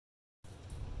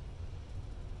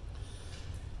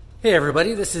Hey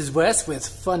everybody, this is Wes with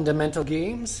Fundamental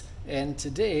Games, and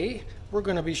today we're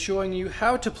going to be showing you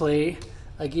how to play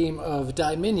a game of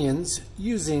DieMinions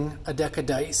using a deck of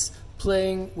dice,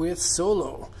 playing with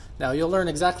solo. Now you'll learn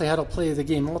exactly how to play the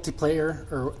game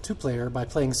multiplayer or two-player by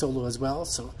playing solo as well,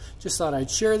 so just thought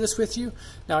I'd share this with you.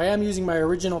 Now I am using my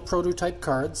original prototype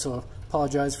card, so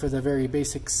apologize for the very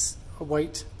basics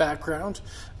white background,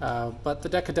 but the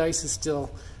deck of dice is still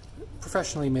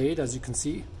professionally made, as you can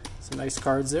see. Some nice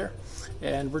cards there,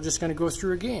 and we're just going to go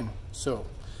through a game. So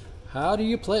how do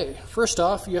you play? First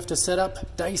off, you have to set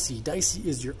up Dicey. Dicey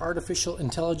is your artificial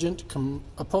intelligent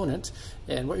opponent,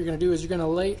 and what you're going to do is you're going to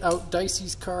lay out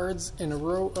Dicey's cards in a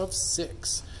row of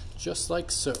 6, just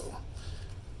like so.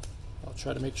 I'll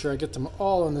try to make sure I get them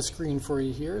all on the screen for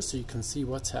you here so you can see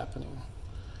what's happening.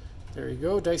 There you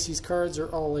go, Dicey's cards are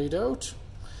all laid out,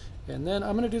 and then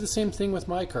I'm going to do the same thing with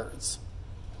my cards.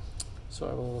 So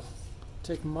I will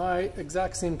take my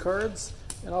exact same cards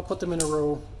and I'll put them in a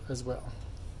row as well.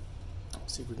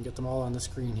 Let's see if we can get them all on the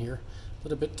screen here. A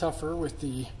little bit tougher with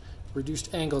the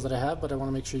reduced angle that I have, but I want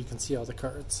to make sure you can see all the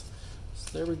cards.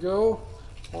 So there we go,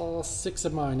 all 6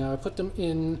 of mine. Now I put them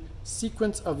in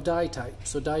sequence of die type.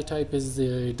 So die type is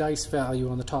the dice value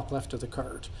on the top left of the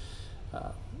card.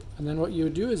 And then what you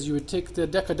would do is you would take the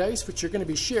deck of dice, which you're going to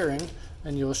be sharing,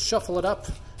 and you'll shuffle it up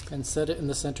and set it in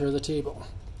the center of the table.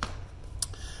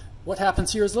 What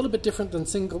happens here is a little bit different than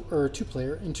single or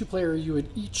two-player. In two-player, you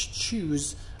would each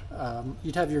choose,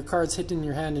 you'd have your cards hidden in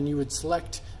your hand and you would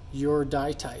select your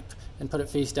die type and put it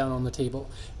face down on the table.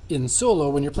 In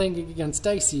solo, when you're playing against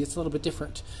Dicey, it's a little bit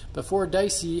different. Before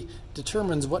Dicey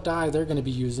determines what die they're going to be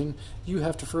using, you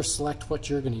have to first select what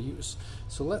you're going to use.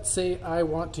 So let's say I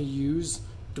want to use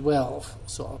 12.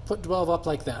 So I'll put 12 up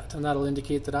like that, and that'll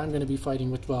indicate that I'm going to be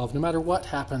fighting with 12 no matter what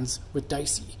happens with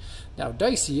Dicey. Now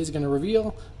Dicey is going to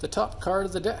reveal the top card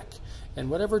of the deck, and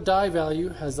whatever die value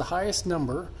has the highest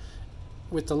number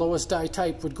with the lowest die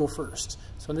type would go first.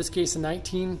 So in this case, a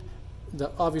 19,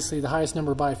 obviously the highest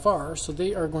number by far, so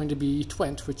they are going to be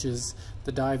 20, which is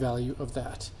the die value of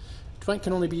that. 20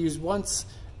 can only be used once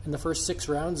in the first 6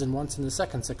 rounds and once in the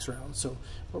second 6 rounds. So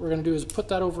what we're going to do is put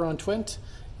that over on 20.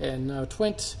 And now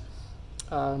 20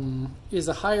 is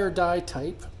a higher die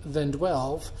type than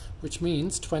 12, which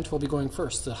means 20 will be going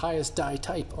first. The highest die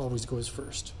type always goes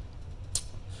first.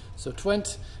 So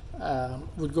 20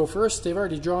 would go first. They've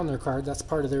already drawn their card. That's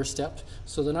part of their step.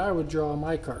 So then I would draw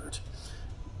my card.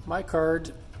 My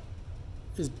card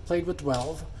is played with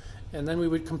 12, and then we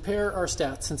would compare our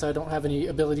stats, since I don't have any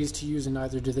abilities to use, and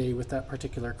neither do they with that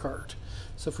particular card.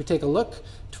 So if we take a look,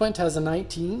 20 has a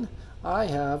 19. I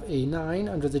have a 9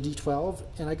 under the D12,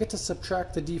 and I get to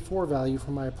subtract the D4 value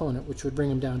from my opponent, which would bring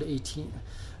him down to 18,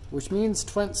 which means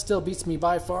Twent still beats me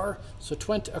by far, so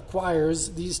Twent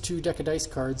acquires these 2 deck of dice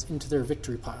cards into their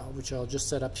victory pile, which I'll just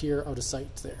set up here out of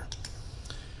sight there.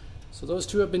 So those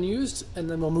 2 have been used, and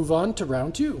then we'll move on to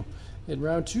round 2. In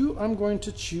round 2, I'm going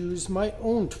to choose my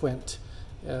own Twent,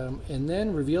 and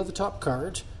then reveal the top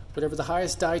card, whatever the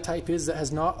highest die type is that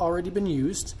has not already been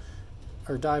used,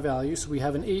 or die value. So we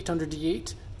have an 8 under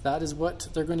D8. That is what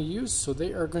they're going to use. So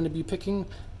they are going to be picking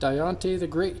Diante the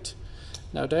Great.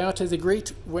 Now Diante the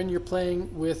Great, when you're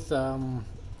playing with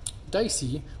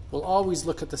Dicey, will always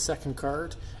look at the second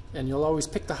card, and you'll always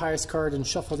pick the highest card and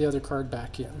shuffle the other card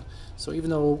back in. So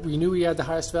even though we knew we had the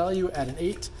highest value at an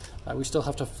 8, we still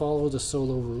have to follow the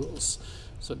solo rules.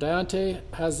 So Diante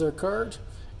has their card,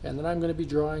 and then I'm going to be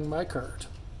drawing my card.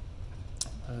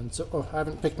 And so, oh, I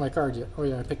haven't picked my card yet. Oh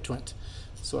yeah, I picked 20.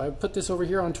 So I put this over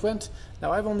here on 20.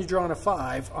 Now I've only drawn a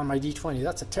 5 on my D20.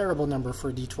 That's a terrible number for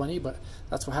a D20, but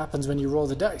that's what happens when you roll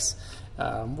the dice.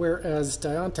 Whereas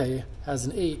Diante has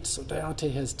an 8, so Diante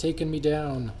has taken me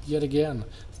down yet again.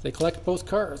 They collect both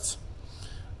cards.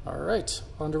 Alright,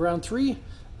 on to round 3.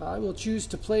 I will choose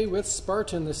to play with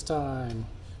Spartan this time.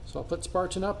 So I'll put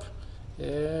Spartan up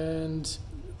and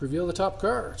reveal the top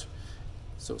card.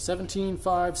 So 17,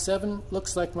 5, 7,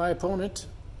 looks like my opponent,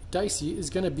 Dicey,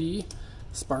 is going to be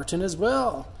Spartan as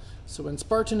well. So when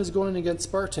Spartan is going against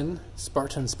Spartan,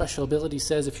 Spartan's special ability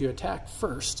says if you attack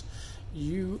first,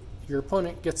 your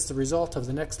opponent gets the result of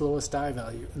the next lowest die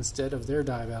value instead of their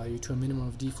die value to a minimum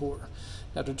of D4.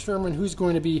 Now to determine who's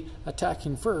going to be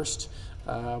attacking first,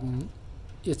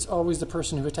 it's always the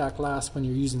person who attacked last when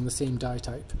you're using the same die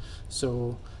type.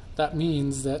 So that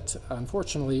means that,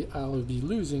 unfortunately, I'll be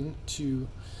losing to,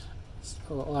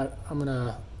 I'm going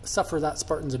to suffer that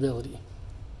Spartan's ability.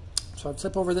 So I'd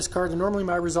flip over this card, and normally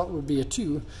my result would be a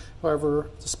 2. However,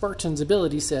 the Spartan's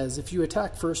ability says if you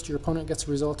attack first, your opponent gets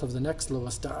a result of the next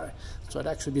lowest die. So I'd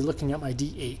actually be looking at my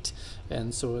D8.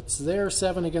 And so it's their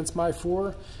 7 against my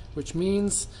 4, which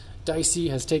means Dicey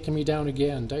has taken me down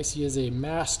again. Dicey is a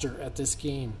master at this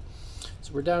game.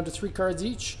 So we're down to 3 cards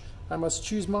each. I must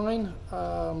choose mine.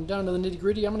 Down to the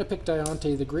nitty-gritty, I'm going to pick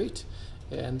Diante the Great,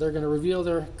 and they're going to reveal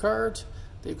their card.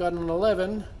 They've got an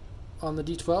 11 on the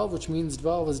D12, which means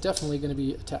 12 is definitely going to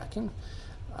be attacking.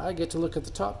 I get to look at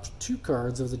the top 2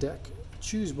 cards of the deck,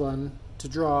 choose one to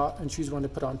draw, and choose one to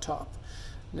put on top.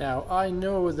 Now, I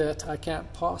know that I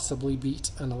can't possibly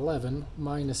beat an 11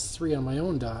 minus 3 on my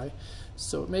own die,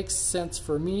 so it makes sense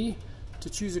for me to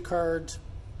choose a card.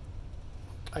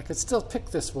 I could still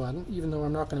pick this one, even though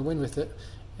I'm not going to win with it,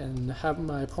 and have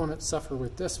my opponent suffer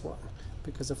with this one.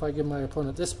 Because if I give my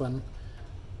opponent this one,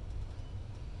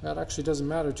 that actually doesn't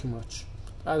matter too much.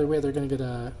 Either way, they're going to get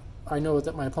a... I know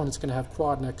that my opponent's going to have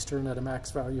quad next turn at a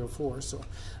max value of 4, so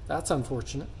that's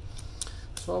unfortunate.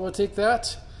 So I will take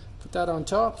that, put that on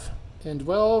top, and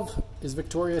 12 is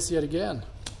victorious yet again.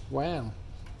 Wham!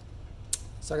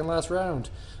 Second last round.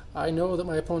 I know that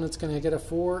my opponent's going to get a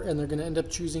 4 and they're going to end up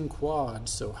choosing quad.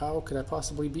 So how could I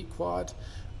possibly beat quad?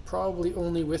 Probably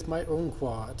only with my own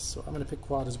quad. So I'm going to pick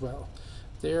quad as well.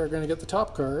 They are going to get the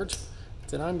top card.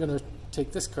 Then I'm going to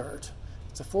take this card.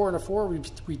 It's a 4 and a 4.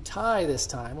 We tie this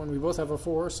time when we both have a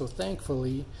 4. So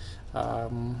thankfully I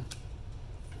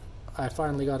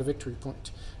finally got a victory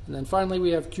point. And then finally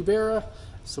we have Cubera.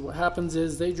 So what happens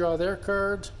is they draw their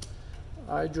card.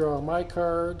 I draw my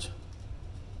card.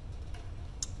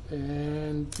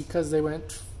 And because they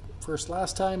went first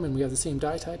last time and we have the same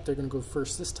die type, they're going to go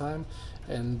first this time.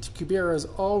 And Cubera is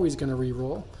always going to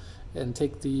re-roll and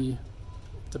take the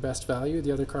best value.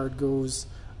 The other card goes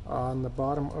on the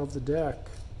bottom of the deck.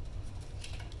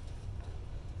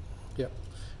 Yep.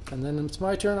 And then it's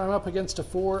my turn. I'm up against a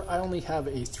 4. I only have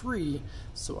a 3,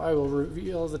 so I will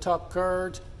reveal the top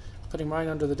card, putting mine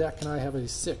under the deck, and I have a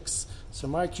 6. So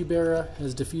my Cubera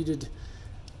has defeated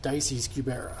Dicey's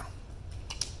Cubera.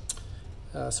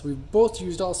 So we've both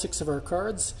used all 6 of our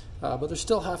cards, but there's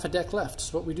still half a deck left.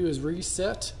 So what we do is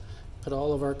reset, put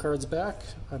all of our cards back.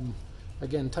 I'm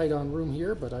again tight on room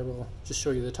here, but I will just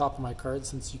show you the top of my cards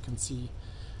since you can see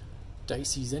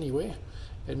Dicey's anyway.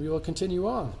 And we will continue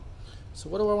on. So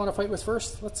what do I want to fight with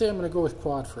first? Let's say I'm going to go with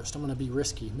quad first. I'm going to be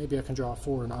risky. Maybe I can draw a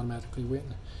 4 and automatically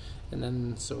win. And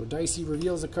then, so Dicey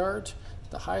reveals a card.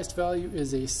 The highest value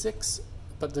is a 6.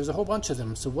 But there's a whole bunch of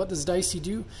them. So what does Dicey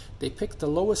do? They pick the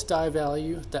lowest die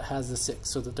value that has a 6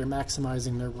 so that they're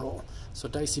maximizing their roll. So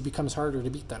Dicey becomes harder to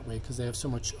beat that way because they have so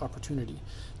much opportunity.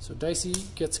 So Dicey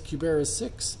gets Cubera's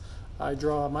 6. I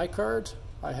draw my card.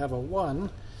 I have a 1.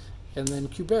 And then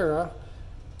Cubera,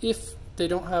 if they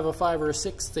don't have a 5 or a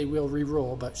 6, they will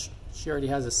re-roll. But she already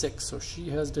has a 6, so she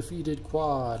has defeated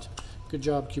quad. Good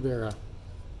job, Cubera.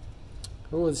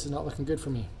 Oh, this is not looking good for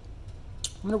me.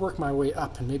 I'm going to work my way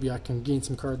up and maybe I can gain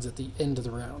some cards at the end of the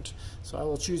round. So I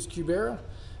will choose Cubera.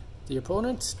 The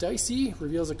opponent, Dicey,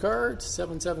 reveals a card,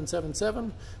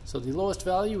 7777. So the lowest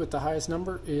value with the highest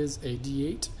number is a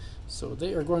D8. So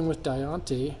they are going with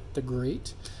Diante the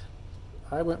Great.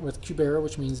 I went with Cubera,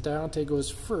 which means Diante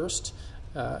goes first,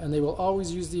 and they will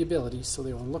always use the ability. So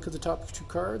they will look at the top 2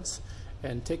 cards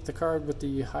and take the card with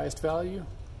the highest value.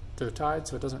 They're tied,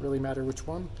 so it doesn't really matter which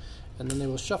one. And then they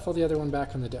will shuffle the other one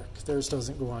back in the deck. Theirs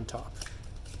doesn't go on top.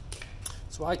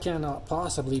 So I cannot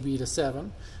possibly beat a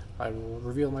 7. I will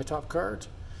reveal my top card.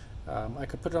 I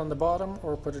could put it on the bottom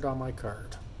or put it on my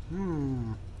card.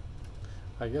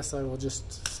 I guess I will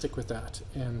just stick with that.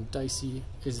 And Dicey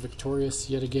is victorious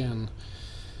yet again.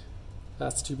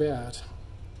 That's too bad.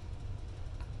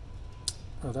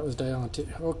 Oh, that was Diante.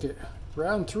 Okay,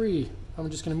 round 3. I'm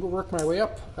just going to work my way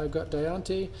up. I've got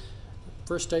Diante.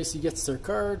 First Dicey gets their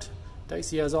card.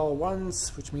 Dicey has all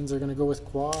 1s, which means they're going to go with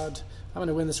quad. I'm going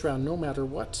to win this round no matter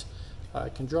what. I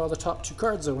can draw the top 2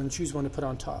 cards though and choose one to put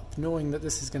on top, knowing that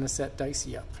this is going to set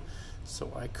Dicey up. So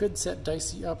I could set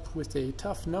Dicey up with a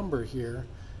tough number here,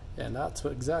 and that's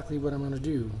exactly what I'm going to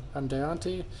do. I'm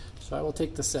Diante, so I will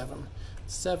take the 7.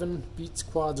 7 beats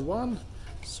quad's 1,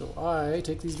 so I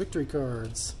take these victory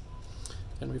cards.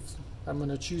 And I'm going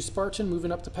to choose Spartan,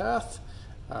 moving up the path.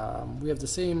 We have the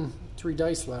same 3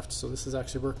 dice left, so this is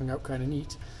actually working out kind of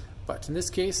neat. But in this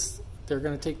case, they're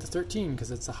going to take the 13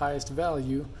 because it's the highest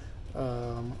value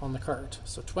on the card.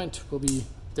 So Twent will be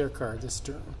their card this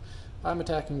turn. I'm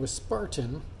attacking with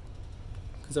Spartan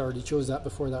because I already chose that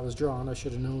before that was drawn. I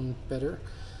should have known better.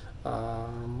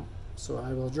 So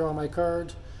I will draw my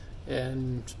card,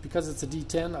 and because it's a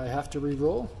D10, I have to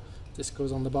re-roll. This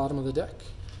goes on the bottom of the deck.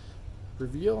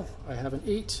 Reveal. I have an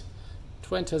 8.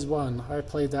 Twent has 1. I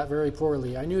played that very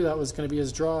poorly. I knew that was going to be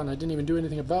his draw, and I didn't even do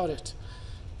anything about it.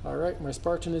 Alright, my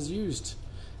Spartan is used.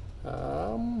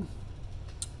 Then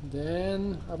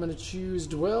I'm going to choose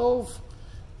 12.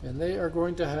 And they are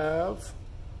going to have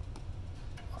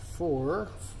a 4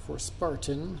 for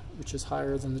Spartan, which is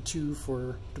higher than the 2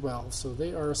 for Dwelve. So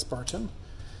they are a Spartan.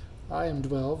 I am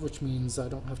Dwelve, which means I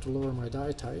don't have to lower my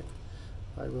die type.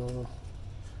 I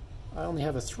only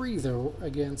have a 3 though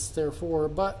against their 4,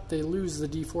 but they lose the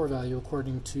D4 value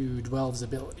according to Dwelve's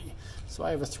ability. So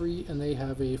I have a 3 and they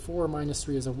have a 4 minus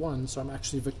 3 is a 1, so I'm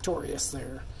actually victorious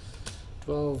there.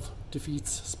 Dwelve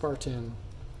defeats Spartan.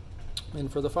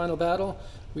 And for the final battle,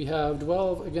 we have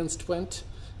Dwelve against Twent.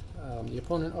 The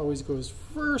opponent always goes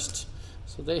first,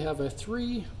 so they have a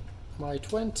 3. My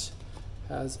Twent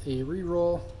has a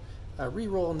reroll. A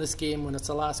reroll in this game, when it's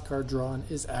the last card drawn,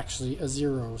 is actually a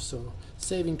 0. So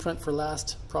saving Twent for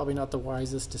last, probably not the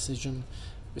wisest decision,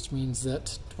 which means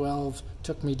that Dwelve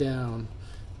took me down.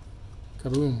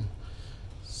 Kaboom.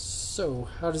 So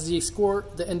how does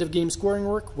the end of game scoring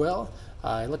work? Well,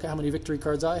 I look at how many victory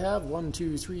cards I have. 1,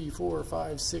 2, 3, 4,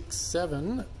 5, 6,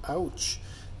 7. Ouch.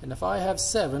 And if I have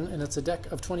 7 and it's a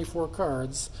deck of 24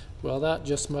 cards, well, that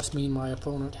just must mean my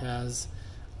opponent has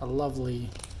a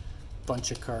lovely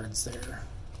bunch of cards there.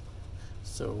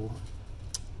 So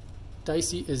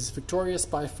Dicey is victorious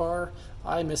by far.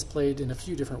 I misplayed in a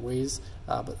few different ways,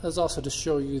 but that's also to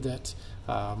show you that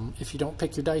if you don't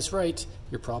pick your dice right,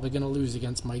 you're probably going to lose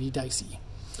against Mighty Dicey.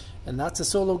 And that's a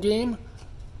solo game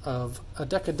of a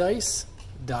deck of dice,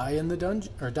 Die in the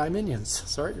Dungeon, or DieMinions.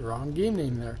 Sorry, wrong game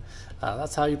name there.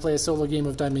 That's how you play a solo game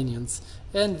of DieMinions,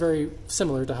 and very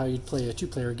similar to how you'd play a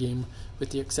 2-player game, with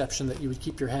the exception that you would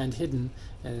keep your hand hidden,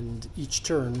 and each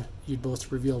turn you'd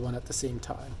both reveal one at the same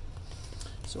time.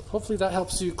 So hopefully that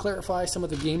helps you clarify some of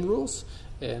the game rules,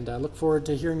 and I look forward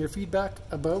to hearing your feedback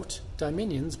about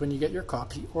DieMinions when you get your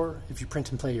copy, or if you print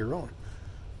and play your own.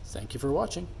 Thank you for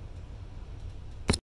watching.